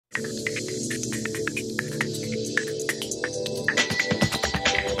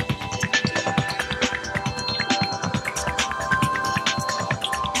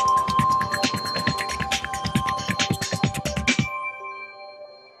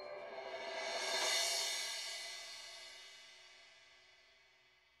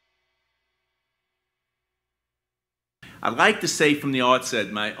I'd like to say from the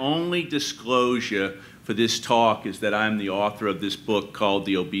outset, my only disclosure for this talk is that I'm the author of this book called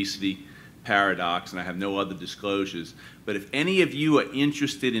The Obesity Paradox, and I have no other disclosures. But if any of you are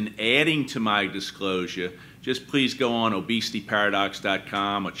interested in adding to my disclosure, just please go on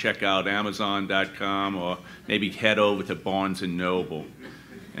obesityparadox.com or check out amazon.com or maybe head over to Barnes & Noble.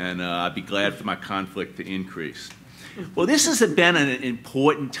 And I'd be glad for my conflict to increase. Well, this has been an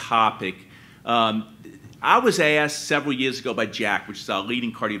important topic. I was asked several years ago by JACC, which is our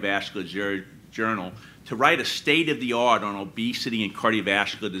leading cardiovascular journal, to write a state-of-the-art on obesity and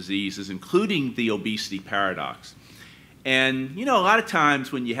cardiovascular diseases, including the obesity paradox. And, you know, a lot of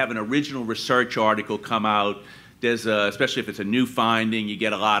times when you have an original research article come out, there's especially if it's a new finding, you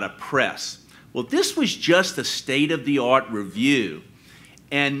get a lot of press. Well, this was just a state-of-the-art review.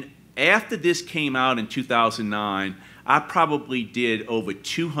 And after this came out in 2009, I probably did over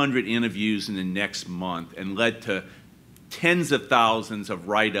 200 interviews in the next month and led to tens of thousands of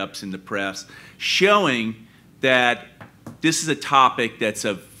write-ups in the press showing that this is a topic that's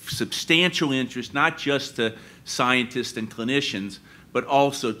of substantial interest, not just to scientists and clinicians, but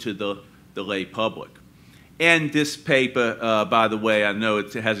also to the lay public. And this paper, by the way, I know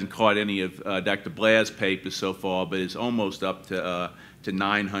it hasn't caught any of Dr. Blair's papers so far, but it's almost up to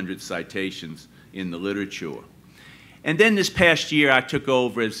 900 citations in the literature. And then this past year, I took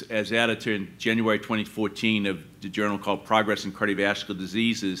over as editor in January 2014 of the journal called Progress in Cardiovascular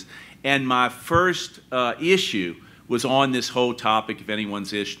Diseases. And my first issue was on this whole topic, if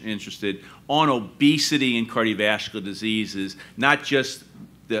anyone's interested, on obesity and cardiovascular diseases, not just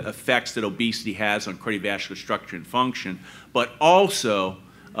the effects that obesity has on cardiovascular structure and function, but also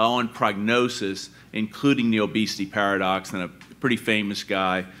on prognosis, including the obesity paradox. And a pretty famous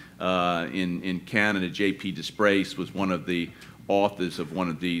guy in Canada, J.P. Disprace, was one of the authors of one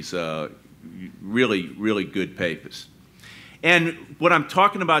of these really, really good papers. And what I'm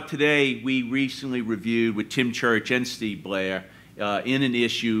talking about today, we recently reviewed with Tim Church and Steve Blair in an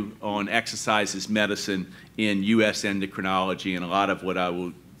issue on exercise as medicine in U.S. endocrinology, and a lot of what I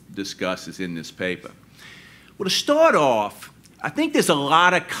will discuss is in this paper. Well, to start off, I think there's a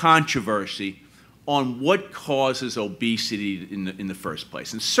lot of controversy on what causes obesity in the first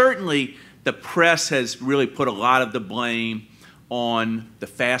place. And certainly the press has really put a lot of the blame on the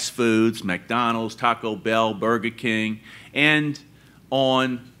fast foods, McDonald's, Taco Bell, Burger King, and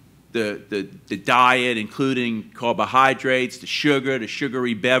on the diet, including carbohydrates, the sugar, the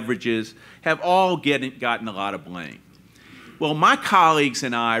sugary beverages, have all gotten a lot of blame. Well, my colleagues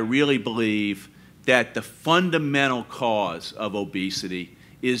and I really believe that the fundamental cause of obesity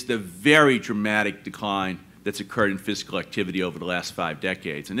is the very dramatic decline that's occurred in physical activity over the last 5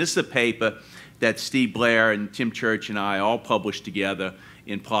 decades. And this is a paper that Steve Blair and Tim Church and I all published together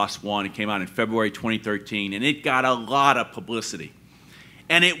in PLOS One. It came out in February 2013, and it got a lot of publicity.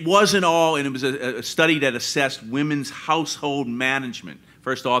 And it wasn't all, and it was a study that assessed women's household management.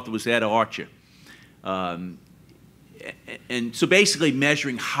 First author was Ed Archer. And so basically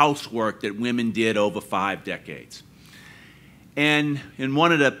measuring housework that women did over 5 decades. And in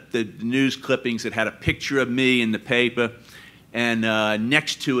one of the news clippings, it had a picture of me in the paper, and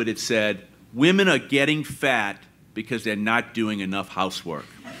next to it, it said, "Women are getting fat because they're not doing enough housework."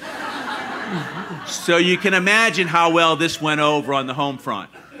 So you can imagine how well this went over on the home front.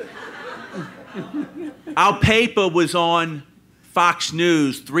 Our paper was on Fox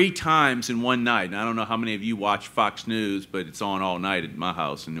News 3 times in one night. And I don't know how many of you watch Fox News, but it's on all night at my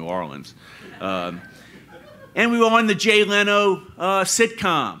house in New Orleans. And we were on the Jay Leno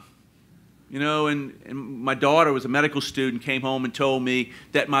sitcom. You know, and my daughter was a medical student, came home and told me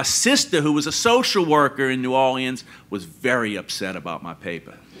that my sister, who was a social worker in New Orleans, was very upset about my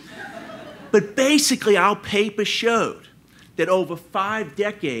paper. But basically, our paper showed that over 5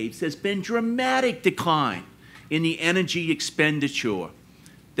 decades, there's been dramatic decline in the energy expenditure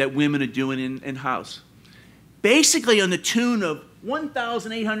that women are doing in-house. Basically on the tune of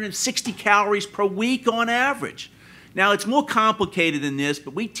 1,860 calories per week on average. Now, it's more complicated than this,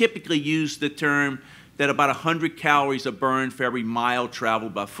 but we typically use the term that about 100 calories are burned for every mile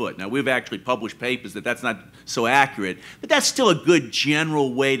traveled by foot. Now, we've actually published papers that that's not so accurate, but that's still a good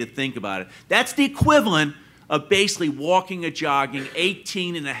general way to think about it. That's the equivalent of basically walking or jogging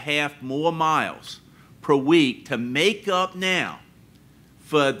 18.5 more miles per week to make up now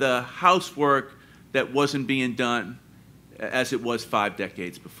for the housework that wasn't being done as it was 5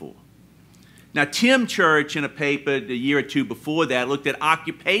 decades before. Now, Tim Church, in a paper the year or 2 before that, looked at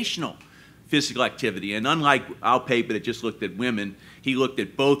occupational physical activity. And unlike our paper that just looked at women, he looked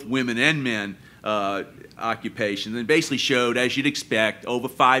at both women and men occupations and basically showed, as you'd expect, over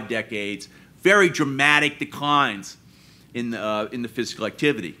 5 decades, very dramatic declines in the physical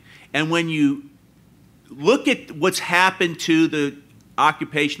activity. And when you look at what's happened to the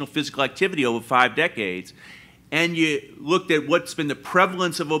occupational physical activity over 5 decades, and you looked at what's been the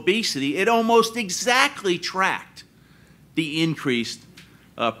prevalence of obesity, it almost exactly tracked the increased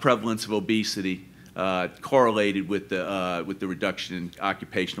prevalence of obesity correlated with the reduction in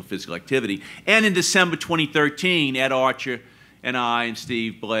occupational physical activity. And in December 2013, Ed Archer and I and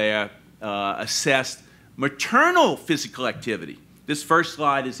Steve Blair assessed maternal physical activity. This first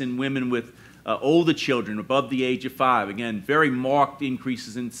slide is in women with older children above the age of 5. Again, very marked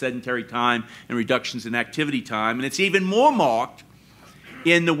increases in sedentary time and reductions in activity time. And it's even more marked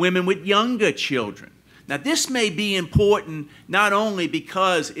in the women with younger children. Now, this may be important not only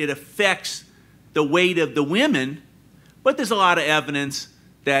because it affects the weight of the women, but there's a lot of evidence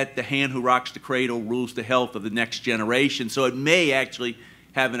that the hand who rocks the cradle rules the health of the next generation. So it may actually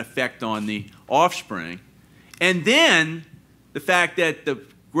have an effect on the offspring. And then the fact that the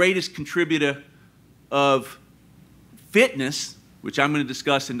greatest contributor of fitness, which I'm going to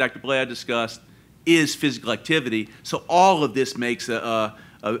discuss and Dr. Blair discussed, is physical activity. So all of this makes a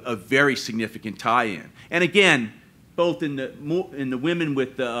very significant tie-in. And again, both in the women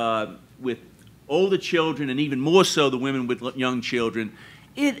with older children and even more so the women with young children,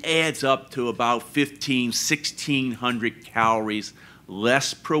 it adds up to about 1,600 calories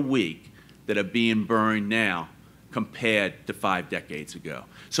less per week that are being burned now compared to 5 decades ago.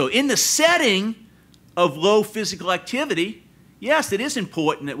 So in the setting of low physical activity, yes, it is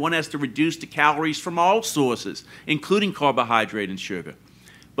important that one has to reduce the calories from all sources, including carbohydrate and sugar.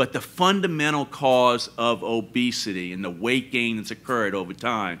 But the fundamental cause of obesity and the weight gain that's occurred over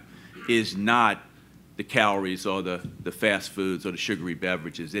time is not the calories or the fast foods or the sugary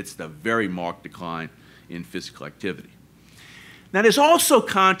beverages. It's the very marked decline in physical activity. Now, there's also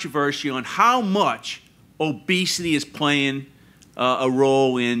controversy on how much obesity is playing a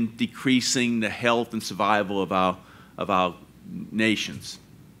role in decreasing the health and survival of our nations.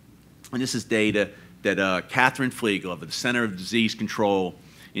 And this is data that Catherine Flegel of the Center of Disease Control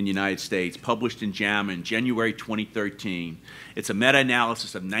in the United States published in JAMA in January 2013. It's a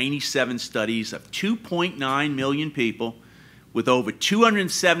meta-analysis of 97 studies of 2.9 million people with over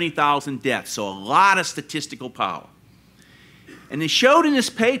 270,000 deaths, so a lot of statistical power. And they showed in this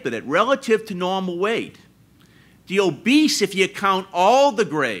paper that relative to normal weight, the obese, if you count all the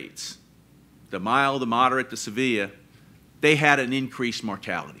grades, the mild, the moderate, the severe, they had an increased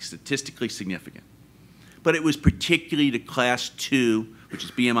mortality, statistically significant. But it was particularly the class 2, which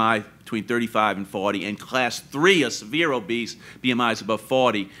is BMI between 35 and 40, and class 3, a severe obese, BMIs above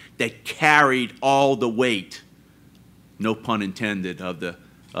 40, that carried all the weight, no pun intended, of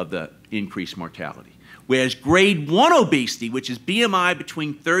the increased mortality. Whereas grade 1 obesity, which is BMI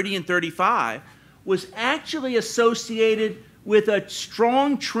between 30 and 35, was actually associated with a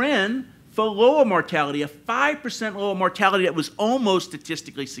strong trend for lower mortality, a 5% lower mortality that was almost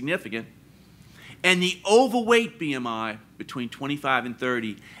statistically significant. And the overweight BMI between 25 and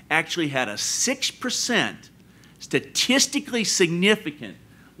 30 actually had a 6% statistically significant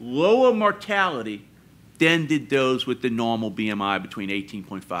lower mortality than did those with the normal BMI between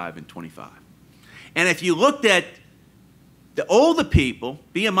 18.5 and 25. And if you looked at the older people,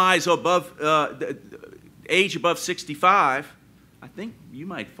 BMIs above, age above 65, I think you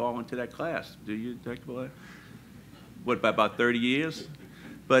might fall into that class. Do you, Dr. Blair? What, by about 30 years?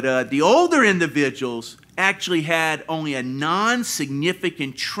 But the older individuals actually had only a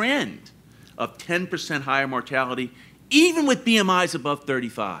non-significant trend of 10% higher mortality, even with BMIs above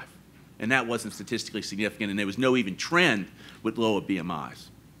 35. And that wasn't statistically significant, and there was no even trend with lower BMIs.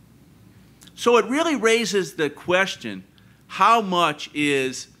 So it really raises the question, how much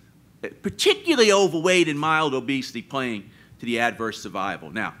is particularly overweight and mild obesity playing to the adverse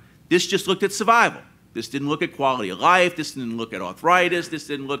survival? Now, this just looked at survival. This didn't look at quality of life. This didn't look at arthritis. This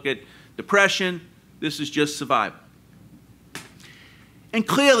didn't look at depression. This is just survival. And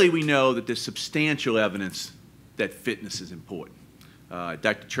clearly we know that there's substantial evidence that fitness is important.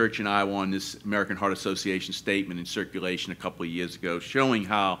 Dr. Church and I won this American Heart Association statement in circulation a couple of years ago showing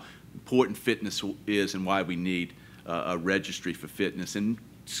how important fitness is and why we need a registry for fitness. And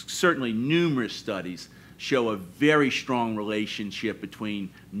certainly numerous studies show a very strong relationship between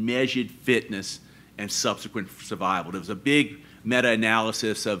measured fitness and subsequent survival. There was a big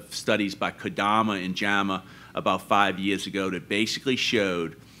meta-analysis of studies by Kodama and JAMA about 5 years ago that basically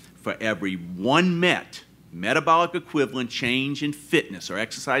showed for every 1 metabolic equivalent change in fitness or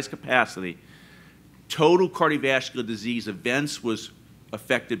exercise capacity, total cardiovascular disease events was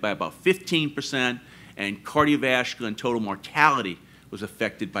affected by about 15%, and cardiovascular and total mortality was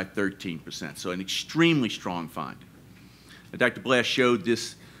affected by 13%. So an extremely strong finding. Dr. Blair showed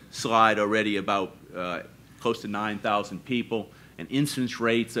this slide already about close to 9,000 people, and incidence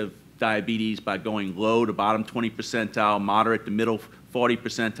rates of diabetes by going low to bottom 20 percentile, moderate to middle 40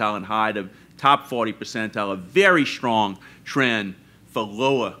 percentile, and high to top 40 percentile, a very strong trend for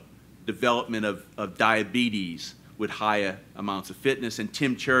lower development of diabetes with higher amounts of fitness. And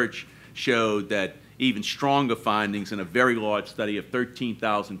Tim Church showed that even stronger findings in a very large study of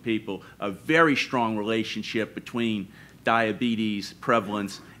 13,000 people, a very strong relationship between diabetes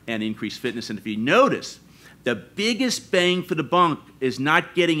prevalence and increased fitness. And if you notice, the biggest bang for the buck is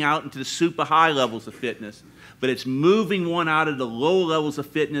not getting out into the super high levels of fitness, but it's moving one out of the low levels of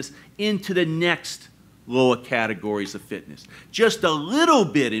fitness into the next lower categories of fitness. Just a little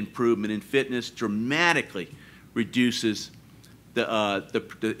bit improvement in fitness dramatically reduces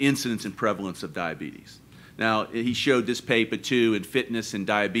the incidence and prevalence of diabetes. Now, he showed this paper, too, in fitness and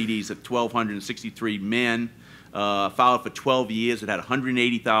diabetes of 1,263 men, followed for 12 years. It had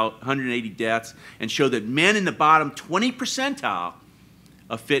 180 deaths, and showed that men in the bottom 20 percentile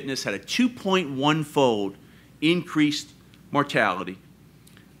of fitness had a 2.1-fold increased mortality.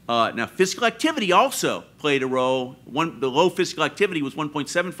 Now, physical activity also played a role. The low physical activity was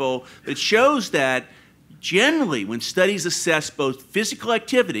 1.7-fold, but it shows that generally when studies assess both physical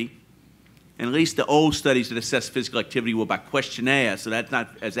activity, and at least the old studies that assess physical activity were by questionnaire, so that's not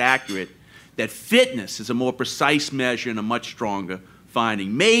as accurate, that fitness is a more precise measure and a much stronger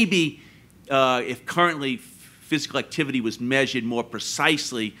finding. Maybe if currently physical activity was measured more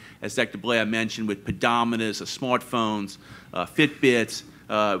precisely, as Dr. Blair mentioned, with pedometers or smartphones, Fitbits,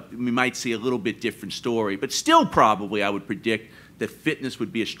 we might see a little bit different story. But still probably I would predict that fitness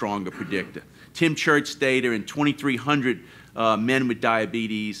would be a stronger predictor. Tim Church's data in 2,300 men with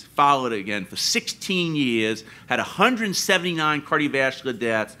diabetes, followed again for 16 years, had 179 cardiovascular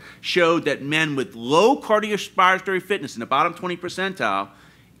deaths, showed that men with low cardiorespiratory fitness in the bottom 20 percentile,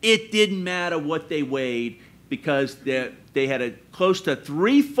 it didn't matter what they weighed because they had a close to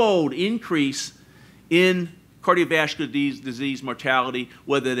threefold increase in cardiovascular disease mortality,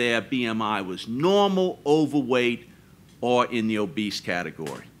 whether their BMI was normal, overweight, or in the obese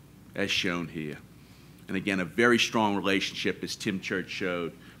category, as shown here. And again, a very strong relationship, as Tim Church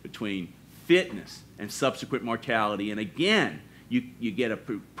showed, between fitness and subsequent mortality. And again, you get a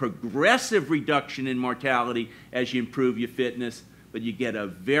progressive reduction in mortality as you improve your fitness, but you get a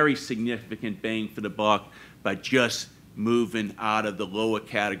very significant bang for the buck by just moving out of the lower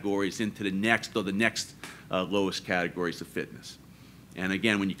categories into the next or the next lowest categories of fitness. And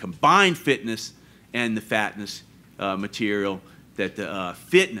again, when you combine fitness and the fatness material, that the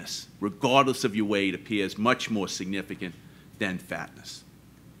fitness, regardless of your weight, appears much more significant than fatness.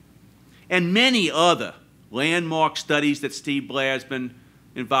 And many other landmark studies that Steve Blair has been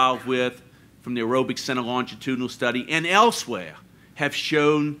involved with, from the Aerobic Center longitudinal study and elsewhere, have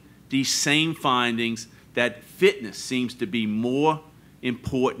shown these same findings, that fitness seems to be more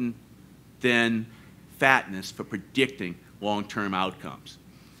important than fatness for predicting long-term outcomes.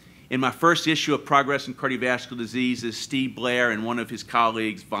 In my first issue of Progress in Cardiovascular Diseases, Steve Blair and one of his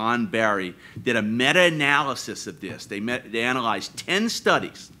colleagues, Von Barry, did a meta-analysis of this. They analyzed 10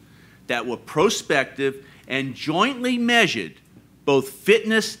 studies that were prospective and jointly measured both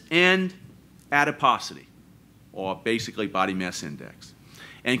fitness and adiposity, or basically body mass index,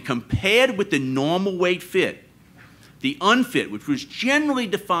 and compared with the normal weight fit, the unfit, which was generally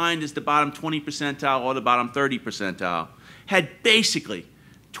defined as the bottom 20 percentile or the bottom 30 percentile, had basically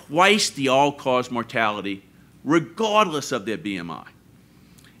twice the all-cause mortality, regardless of their BMI.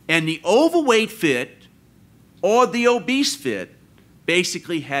 And the overweight fit or the obese fit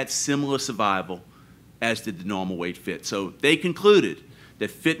basically had similar survival as did the normal weight fit. So they concluded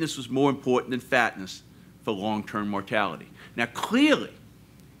that fitness was more important than fatness for long-term mortality. Now, clearly,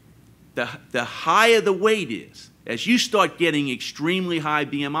 the higher the weight is, as you start getting extremely high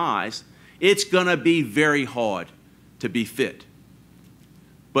BMIs, it's going to be very hard to be fit.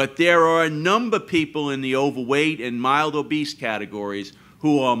 But there are a number of people in the overweight and mild obese categories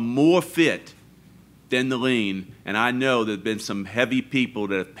who are more fit than the lean, and I know there have been some heavy people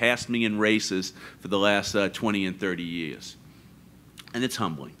that have passed me in races for the last 20 and 30 years. And it's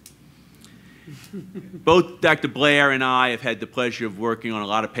humbling. Both Dr. Blair and I have had the pleasure of working on a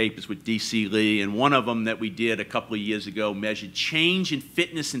lot of papers with D.C. Lee, and one of them that we did a couple of years ago measured change in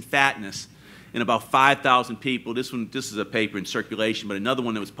fitness and fatness in about 5,000 people. This is a paper in Circulation, but another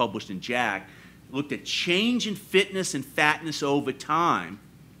one that was published in JACC looked at change in fitness and fatness over time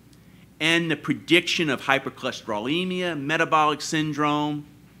and the prediction of hypercholesterolemia, metabolic syndrome,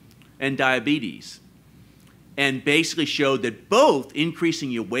 and diabetes, and basically showed that both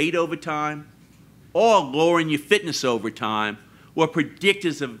increasing your weight over time or lowering your fitness over time were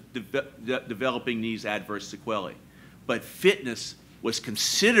predictors of developing these adverse sequelae. But fitness was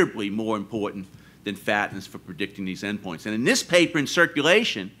considerably more important than fatness for predicting these endpoints. And in this paper in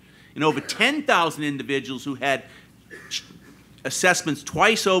Circulation, in over 10,000 individuals who had assessments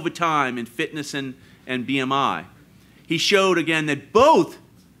twice over time in fitness and BMI, he showed again that both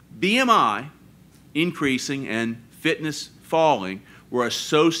BMI increasing and fitness falling were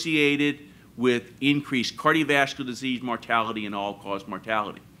associated with increased cardiovascular disease mortality and all-cause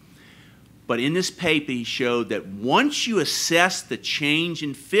mortality. But in this paper, he showed that once you assess the change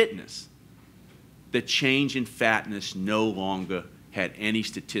in fitness, the change in fatness no longer had any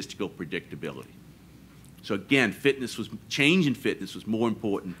statistical predictability. So again, change in fitness was more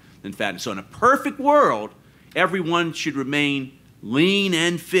important than fatness. So in a perfect world, everyone should remain lean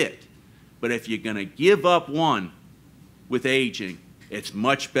and fit. But if you're going to give up one with aging, it's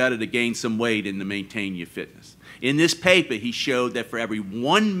much better to gain some weight than to maintain your fitness. In this paper, he showed that for every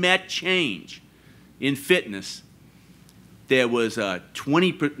 1 MET change in fitness, there was a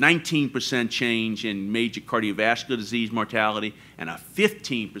 19% change in major cardiovascular disease mortality and a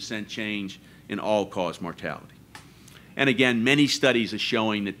 15% change in all-cause mortality. And again, many studies are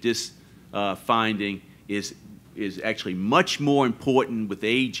showing that this finding is actually much more important with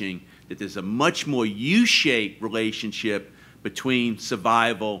aging, that there's a much more U-shaped relationship between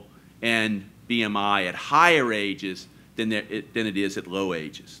survival and BMI at higher ages than it is at low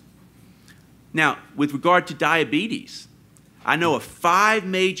ages. Now, with regard to diabetes, I know of 5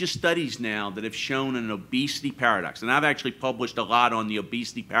 major studies now that have shown an obesity paradox, and I've actually published a lot on the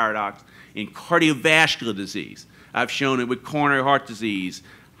obesity paradox in cardiovascular disease. I've shown it with coronary heart disease,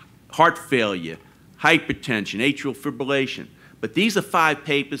 heart failure, hypertension, atrial fibrillation. But these are 5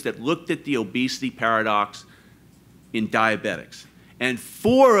 papers that looked at the obesity paradox in diabetics. And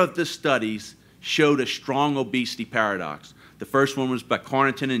 4 of the studies showed a strong obesity paradox. The first one was by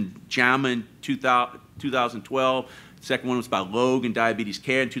Carnington and JAMA in 2012. The second one was by Logue in Diabetes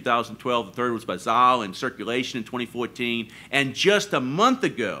Care in 2012. The third was by Zal in Circulation in 2014. And just a month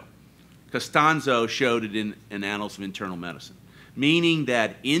ago, Costanzo showed it in Annals of Internal Medicine, meaning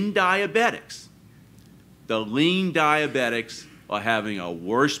that in diabetics, the lean diabetics are having a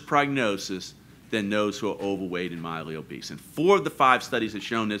worse prognosis than those who are overweight and mildly obese. And 4 of the 5 studies have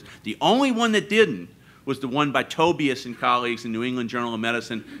shown this. The only one that didn't was the one by Tobias and colleagues in New England Journal of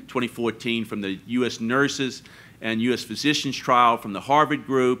Medicine 2014 from the U.S. Nurses and U.S. Physicians trial from the Harvard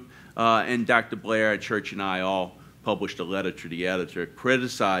group, and Dr. Blair, Church, and I all published a letter to the editor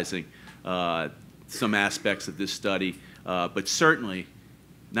criticizing some aspects of this study. But certainly,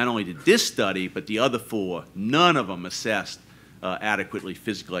 not only did this study, but the other 4, none of them assessed adequately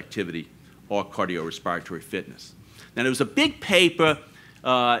physical activity or cardiorespiratory fitness. Now, there was a big paper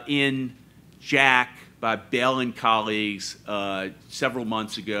in JACC by Bell and colleagues several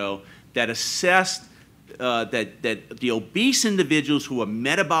months ago that assessed that the obese individuals who were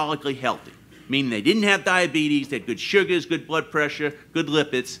metabolically healthy, meaning they didn't have diabetes, they had good sugars, good blood pressure, good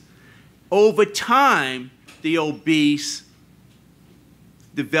lipids, over time, the obese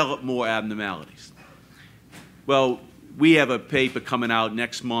developed more abnormalities. Well, we have a paper coming out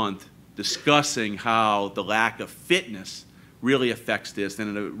next month discussing how the lack of fitness really affects this. And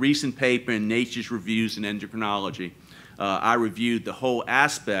in a recent paper in Nature's Reviews in Endocrinology, I reviewed the whole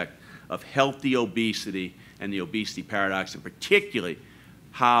aspect of healthy obesity and the obesity paradox, and particularly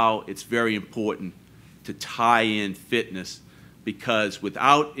how it's very important to tie in fitness, because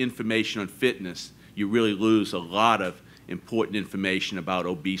without information on fitness, you really lose a lot of important information about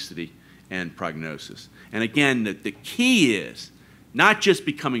obesity and prognosis. And again, the key is not just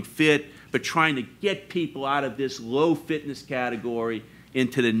becoming fit, but trying to get people out of this low fitness category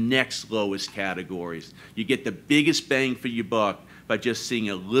into the next lowest categories. You get the biggest bang for your buck by just seeing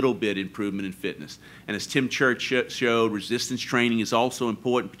a little bit improvement in fitness. And as Tim Church showed, resistance training is also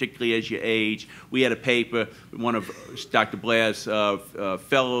important, particularly as you age. We had a paper, one of Dr. Blair's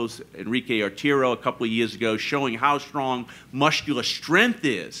fellows, Enrique Artiro, a couple of years ago, showing how strong muscular strength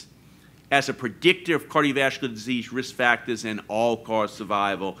is as a predictor of cardiovascular disease risk factors and all-cause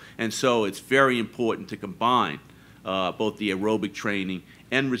survival. And so it's very important to combine both the aerobic training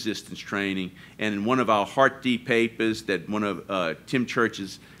and resistance training. And in one of our Heart D papers that one of Tim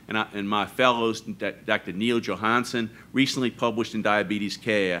Church's and my fellows, Dr. Neil Johansson, recently published in Diabetes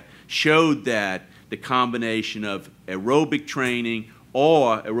Care, showed that the combination of aerobic training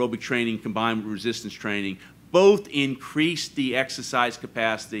or aerobic training combined with resistance training both increased the exercise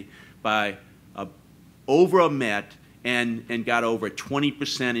capacity by over a MET and got over a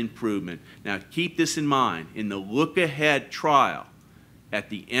 20% improvement. Now, keep this in mind. In the look-ahead trial, at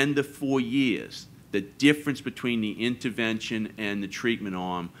the end of 4 years, the difference between the intervention and the treatment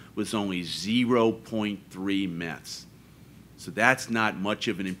arm was only 0.3 METs. So that's not much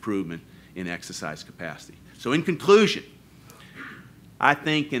of an improvement in exercise capacity. So in conclusion, I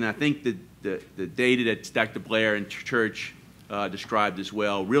think the data that Dr. Blair and Church described as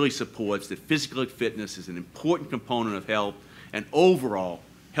well really supports that physical fitness is an important component of health and overall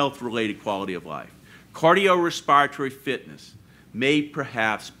health-related quality of life. Cardiorespiratory fitness may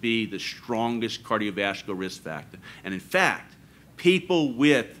perhaps be the strongest cardiovascular risk factor. And in fact, people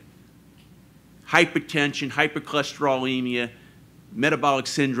with hypertension, hypercholesterolemia, metabolic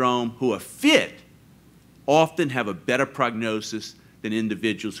syndrome who are fit often have a better prognosis than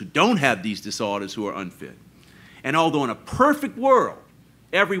individuals who don't have these disorders who are unfit. And although in a perfect world,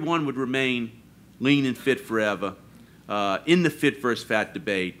 everyone would remain lean and fit forever, in the fit versus fat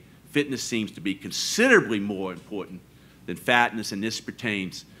debate, fitness seems to be considerably more important than fatness, and this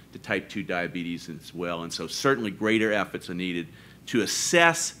pertains to type 2 diabetes as well. And so certainly greater efforts are needed to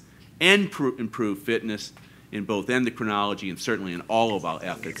assess and improve fitness in both endocrinology and certainly in all of our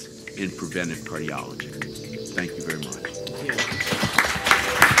efforts in preventive cardiology. Thank you.